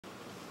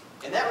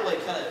And that really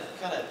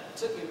kind of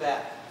took me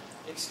back.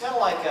 It's kind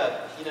of like,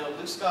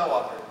 Luke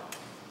Skywalker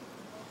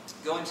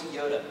going to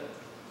Yoda,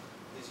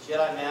 his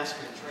Jedi Master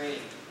in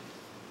training.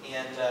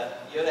 And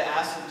Yoda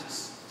asks him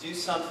to do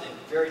something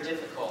very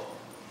difficult.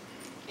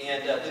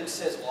 And Luke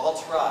says, well,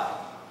 I'll try.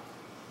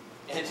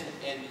 And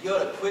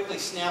Yoda quickly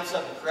snaps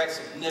up and corrects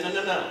him.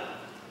 No.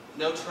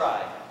 No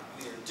try.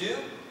 You either do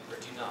or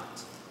do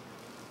not.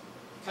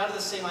 Kind of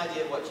the same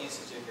idea of what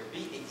Jesus is doing here.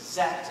 Be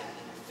exacting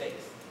in your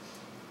faith.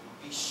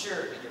 Be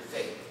sure in your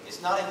faith.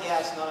 It's not a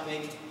yes, not a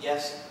maybe,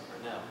 yes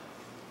or no.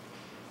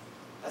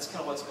 That's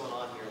kind of what's going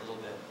on here a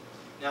little bit.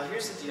 Now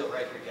here's the deal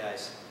right here,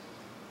 guys.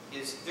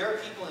 Is there are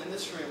people in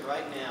this room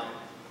right now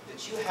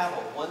that you have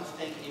a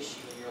one-thing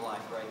issue in your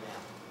life right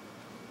now.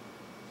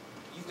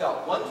 You've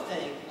got one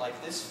thing, like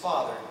this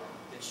father,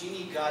 that you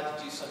need God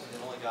to do something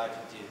that only God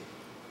can do.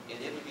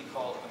 And it would be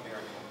called a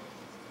miracle.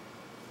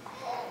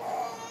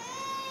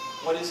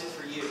 What is it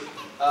for you?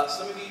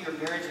 Some of you, your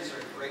marriages are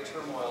in great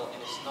turmoil,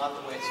 and it's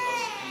not the way it's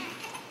supposed to be.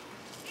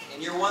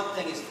 And your one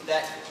thing is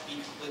that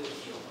be completely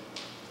healed.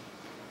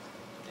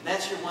 And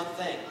that's your one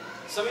thing.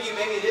 Some of you,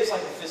 maybe it is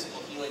like a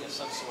physical healing of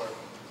some sort,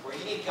 where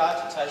you need God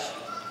to touch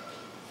you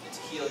and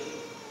to heal you.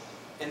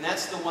 And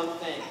that's the one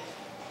thing.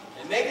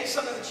 And maybe it's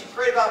something that you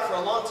prayed about for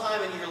a long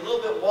time, and you're a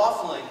little bit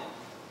waffling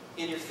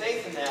in your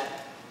faith in that.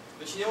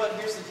 But you know what?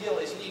 Here's the deal,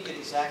 is you need to get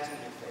exacting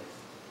in your faith.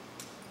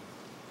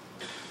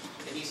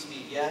 It needs to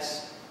be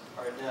yes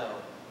or no.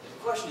 And the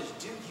question is,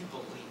 do you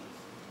believe?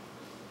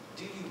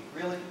 Do you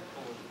really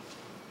believe?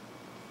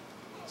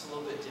 It's a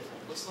little bit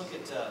different. Let's look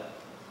at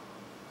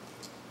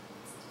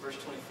verse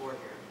 24 here.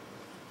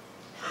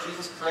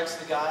 Jesus corrects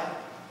the guy.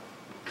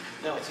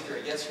 No, it's either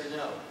a yes or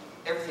no.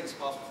 Everything's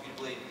possible for you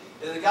to believe.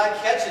 And then the guy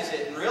catches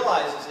it and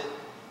realizes it,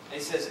 and he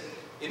says,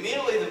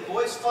 immediately the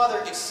boy's father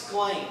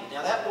exclaimed.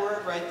 Now that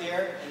word right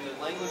there, in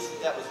the language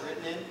that was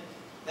written in,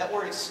 that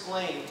word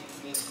exclaimed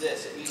means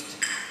this. It means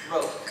to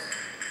croak.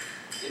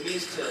 It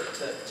means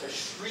to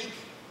shriek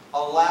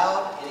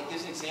aloud, and it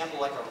gives an example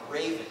like a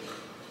raven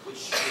would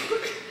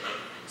shriek.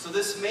 So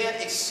this man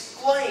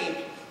exclaimed,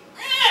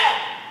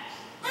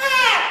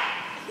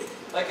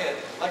 like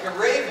a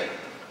raven.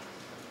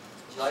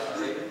 Do you like a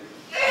raven?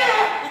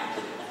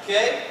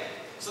 Okay?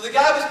 So the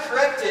guy was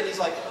corrected. He's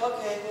like,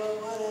 okay, well,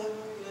 whatever.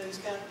 He's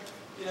kind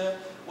of,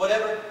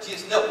 whatever.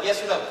 Jesus, no,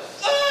 yes or no?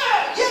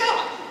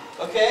 Yeah!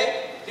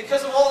 Okay?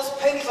 Because of all this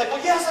pain, he's like,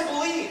 well, yes, I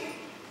believe.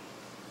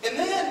 And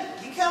then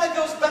he kind of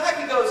goes back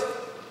and goes,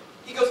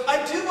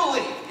 I do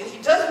believe. And he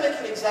doesn't make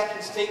an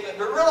exacting statement,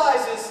 but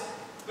realizes,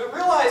 you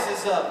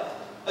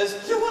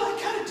know what,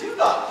 I kind of do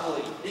not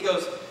believe. He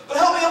goes, but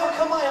help me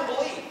overcome my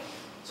unbelief.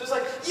 So he's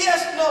like,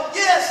 yes, no,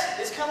 yes.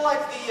 It's kind of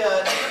like the, do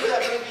you remember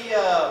that movie,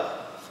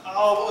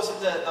 what was it,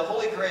 the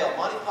Holy Grail,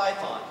 Monty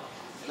Python.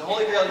 And the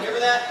Holy Grail, you remember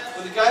that?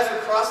 Where the guys were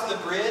crossing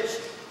the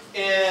bridge,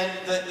 and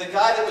the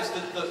guy that was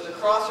the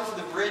crosser for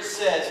the bridge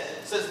says,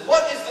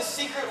 what is the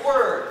secret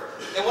word?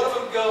 And one of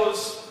them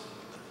goes,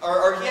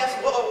 or he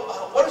asks,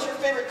 what is your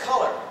favorite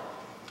color?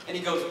 And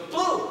he goes,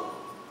 blue.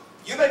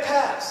 You may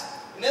pass.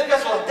 And the other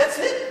guys are like, that's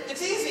it?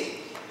 It's easy.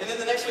 And then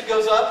the next one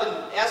goes up and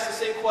asks the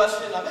same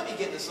question. I may be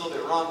getting this a little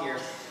bit wrong here,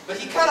 but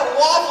he kind of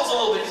waffles a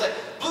little bit. He's like,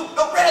 blue,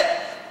 no,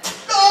 red.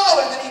 No!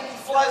 And then he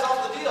flies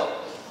off the deal.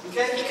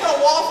 Okay? He kind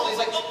of waffles. He's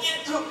like, oh,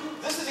 yeah,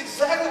 this is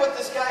exactly what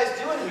this guy is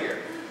doing here.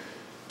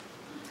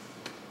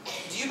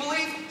 Do you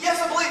believe?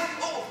 Yes, I believe.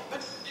 Oh, but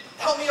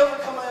help me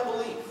overcome my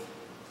unbelief.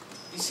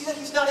 You see that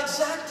he's not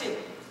exacting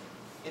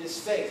in his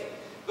faith.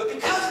 But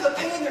because of the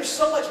pain, there's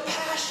so much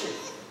passion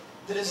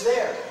that is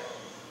there.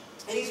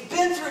 And he's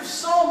been through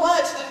so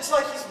much that it's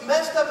like he's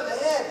messed up in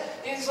the head.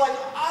 And he's like,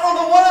 I don't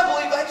know what I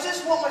believe. I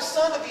just want my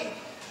son to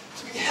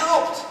be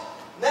helped.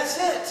 And that's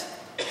it.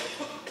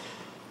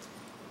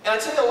 And I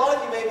tell you, a lot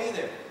of you may be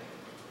there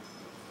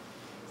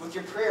with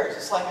your prayers.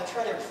 It's like I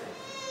tried everything.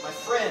 My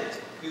friend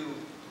who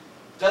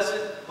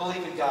doesn't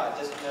believe in God,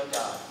 doesn't know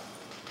God.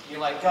 You're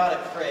like, God,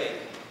 I prayed.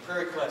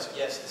 Prayer request,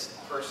 yes, this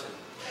person.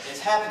 And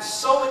it's happened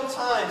so many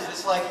times that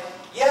it's like,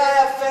 yeah, I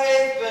have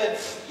faith,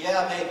 but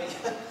yeah,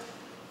 maybe.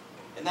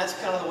 And that's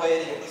kind of the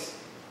way it is.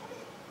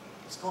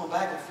 It's going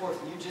back and forth,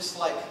 and you're just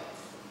like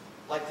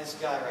this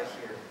guy right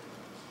here.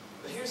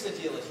 But here's the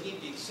deal, is you need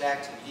to be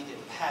exacting, you need to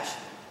be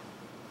passionate.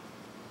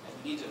 And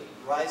you need to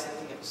rise that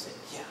thing up and say,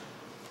 yeah,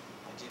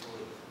 I do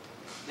believe.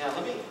 Now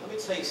let me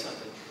tell you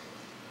something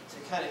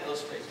to kind of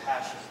illustrate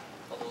passion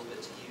a little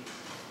bit to you.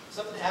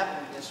 Something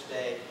happened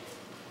yesterday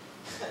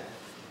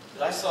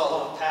that I saw a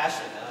lot of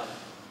passion.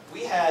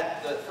 We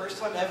had, the first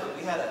time ever,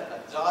 we had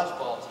a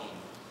dodgeball team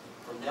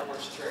from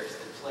Networks Church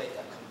that played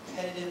a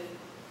competitive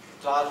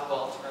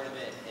dodgeball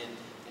tournament. And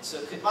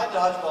so could my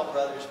dodgeball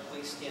brothers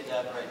please stand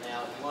up right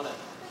now? If you want to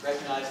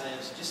recognize them,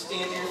 so just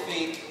stand to your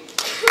feet.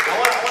 I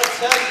want to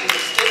tell you to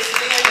stay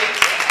standing.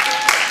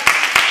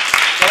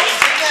 Don't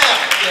sit down,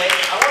 okay?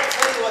 I want to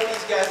tell you what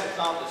these guys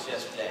accomplished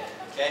yesterday,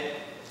 okay?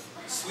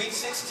 Sweet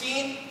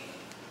 16,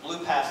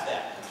 blew past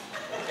that,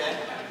 okay?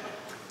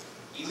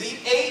 Elite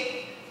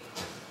 8,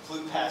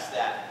 blew past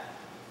that.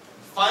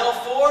 Final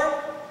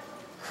 4,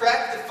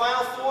 cracked the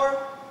Final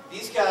 4.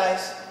 These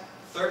guys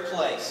Third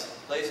place.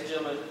 Ladies and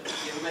gentlemen,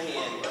 give him a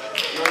hand.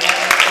 You're not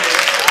going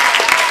to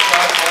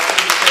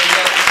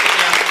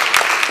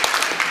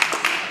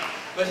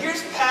But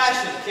here's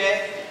passion,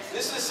 okay?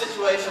 This is a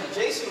situation.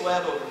 Jason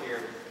Webb over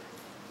here,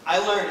 I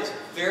learned, is a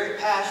very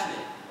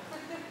passionate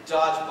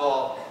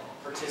dodgeball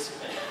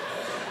participant,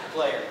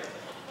 player.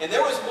 And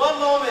there was one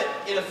moment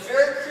in a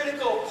very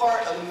critical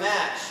part of the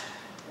match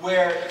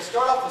where you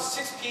start off with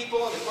 6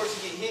 people, and of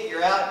course you get hit,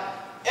 you're out.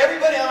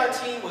 Everybody on our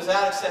team was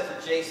out except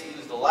for Jason. He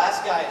was the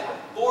last guy. There were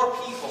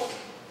 4 people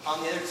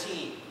on the other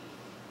team.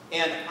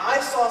 And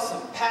I saw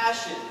some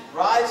passion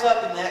rise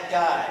up in that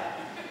guy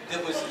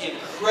that was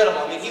incredible.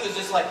 I mean, he was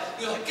just like,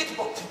 get the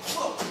ball.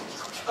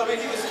 I mean,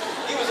 he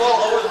was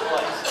all over the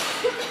place.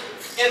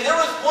 And there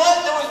was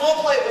one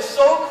play that was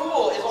so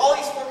cool, is all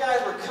these 4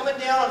 guys were coming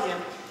down on him.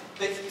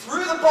 They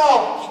threw the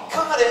ball, he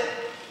caught it,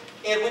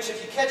 and which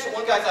if you catch it,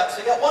 one guy's out.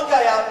 So they got one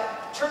guy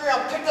out, turned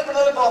around, picked up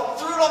another ball,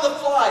 threw it on the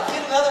fly,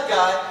 hit another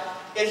guy,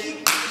 and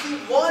he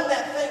won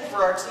that thing for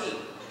our team.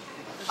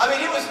 I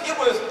mean, it was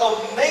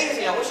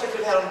amazing. I wish I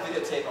could have had it on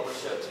videotape. I would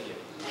show it to you.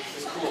 It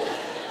was cool.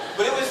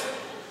 But it was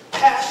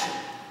passion.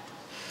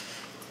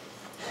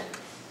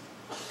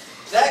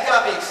 That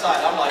got me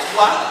excited. I'm like,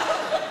 wow,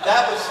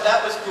 that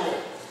was cool.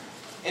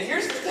 And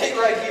here's the thing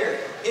right here,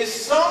 is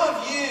some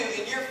of you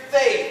in your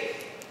faith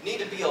need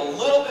to be a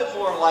little bit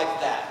more like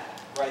that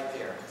right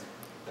there.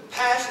 The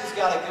passion's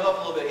got to go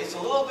up a little bit. It's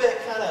a little bit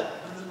kind of,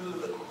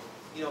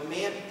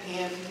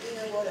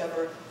 mamby-pamby,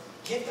 whatever.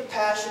 Get the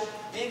passion,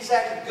 be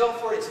exact, go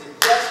for it. It's the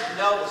yes or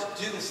no, let's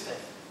do this thing.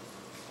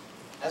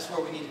 That's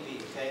where we need to be,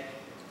 okay?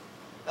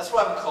 That's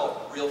what I would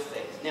call real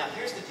faith. Now,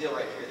 here's the deal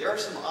right here. There are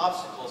some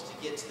obstacles to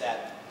get to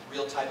that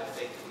real type of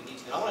faith that we need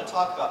to. And I want to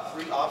talk about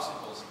 3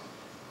 obstacles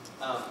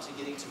to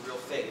getting to real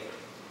faith.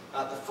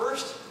 The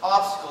first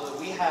obstacle that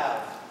we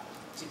have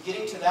to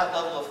getting to that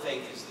level of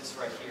faith is this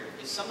right here.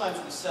 Is sometimes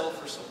we settle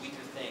for some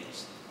weaker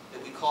things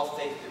that we call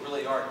faith that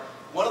really aren't.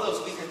 One of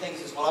those weaker things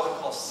is what I would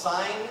call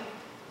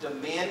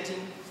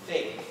sign-demanding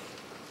faith.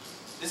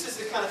 This is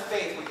the kind of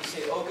faith where you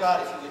say, oh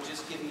God, if you would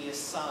just give me a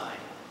sign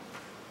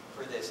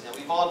for this. Now,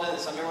 we've all done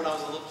this. I remember when I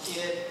was a little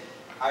kid,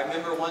 I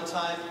remember one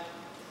time,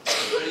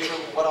 I don't even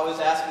remember what I was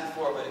asking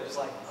for, but it was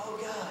like, oh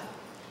God.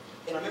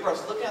 And I remember I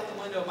was looking out the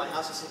window of my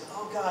house and said,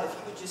 oh God, if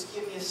you would just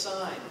give me a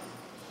sign,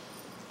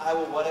 I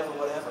will whatever,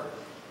 whatever.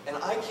 And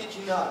I kid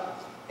you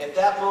not, at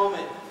that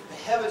moment, the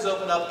heavens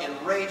opened up and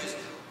rain just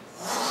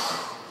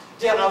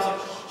down. And I was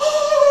like,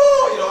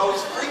 oh, I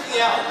was freaking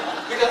out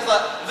because I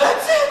thought,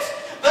 that's it,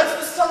 that's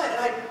the sign.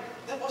 And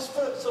that was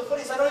so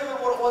funny, I don't even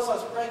remember what it was I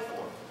was praying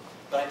for,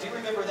 but I do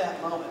remember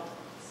that moment.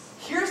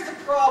 Here's the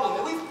problem,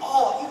 and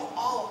all of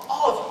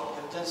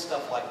you have done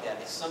stuff like that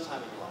at some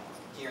time in your life.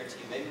 I guarantee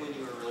you, maybe when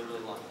you were really,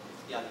 really young.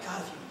 Yeah,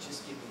 God, if you would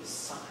just give me a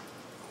sign,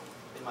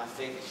 then my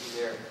faith would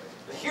be there.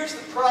 But here's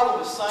the problem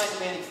with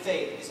sign-demanding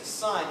faith, is a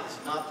sign is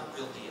not the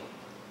real deal.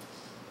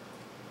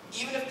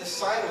 Even if the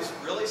sign was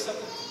really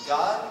something from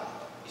God,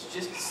 it's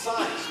just a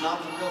sign, it's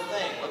not the real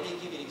thing. Let me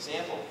give you an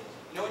example.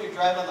 You know when you're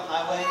driving on the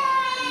highway,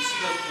 and you see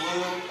those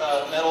blue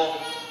metal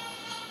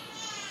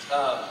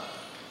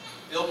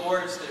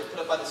billboards that are put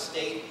up by the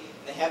state,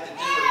 and they have the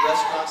different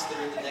restaurants that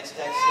are at the next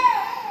exit,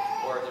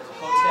 or there's a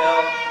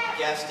hotel, a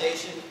gas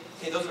station.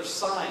 Okay, those are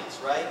signs,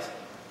 right?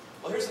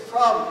 Well, here's the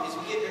problem, is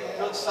we get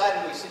real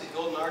excited when we see the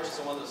golden arches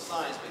on one of those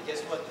signs, but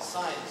guess what? The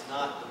sign is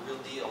not the real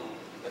deal.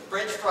 The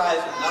French fries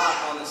are not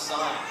on the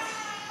sign.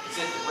 It's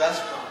at the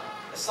restaurant.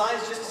 A sign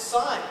is just a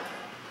sign.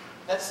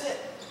 That's it.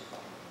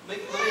 Let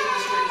me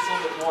illustrate this a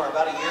little bit more.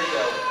 About a year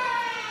ago,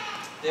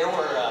 there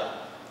were,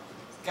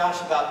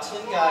 about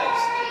 10 guys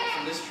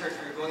from this church.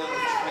 We were going on a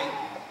retreat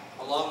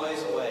a long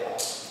ways away.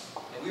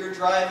 And we were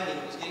driving, and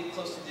it was getting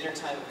close to dinner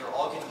time, and we were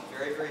all getting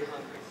very, very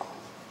hungry.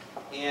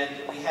 And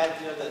we had,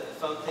 the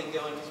phone thing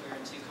going because we were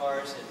in 2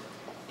 cars.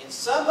 And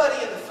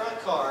somebody in the front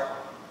car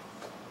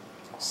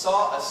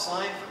saw a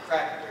sign for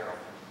Cracker Barrel.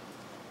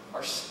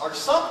 Or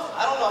something.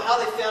 I don't know how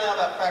they found out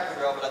about Cracker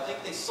Barrel, but I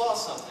think they saw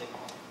something.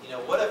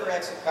 Whatever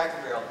exit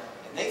Cracker Barrel.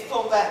 And they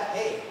phoned back,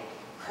 hey,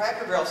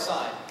 Cracker Barrel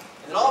sign.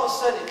 And then all of a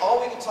sudden, all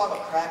we can talk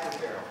about Cracker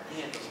Barrel.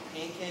 Man, those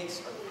pancakes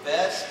are the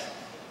best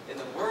in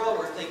the world.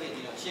 We're thinking,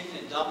 chicken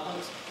and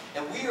dumplings.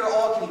 And we are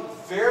all getting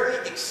very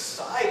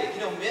excited.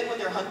 Men, when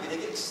they're hungry, they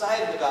get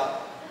excited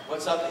about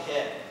what's up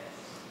ahead.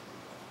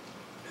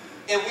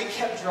 And we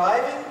kept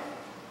driving,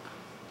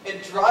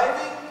 and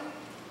driving,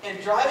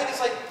 and driving. It's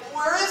like,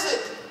 where is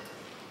it?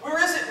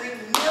 Where is it?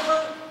 We've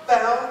never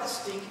found the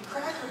stinking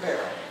Cracker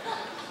Barrel.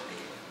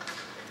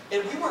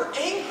 And we were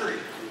angry.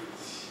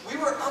 We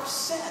were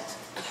upset.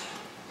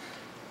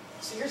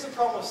 See, here's the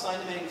problem with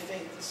sign-demanding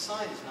faith. The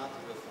sign is not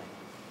the real thing.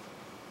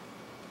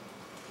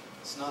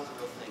 It's not the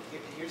real thing.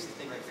 Here's the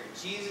thing right here.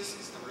 Jesus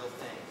is the real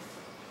thing.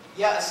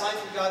 Yeah, a sign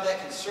from God, that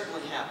can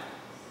certainly happen.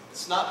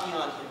 It's not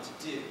beyond Him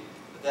to do,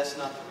 but that's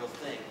not the real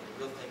thing.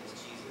 The real thing is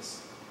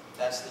Jesus.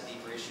 That's the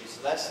deeper issue.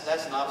 So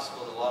that's an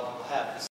obstacle that a lot of people have.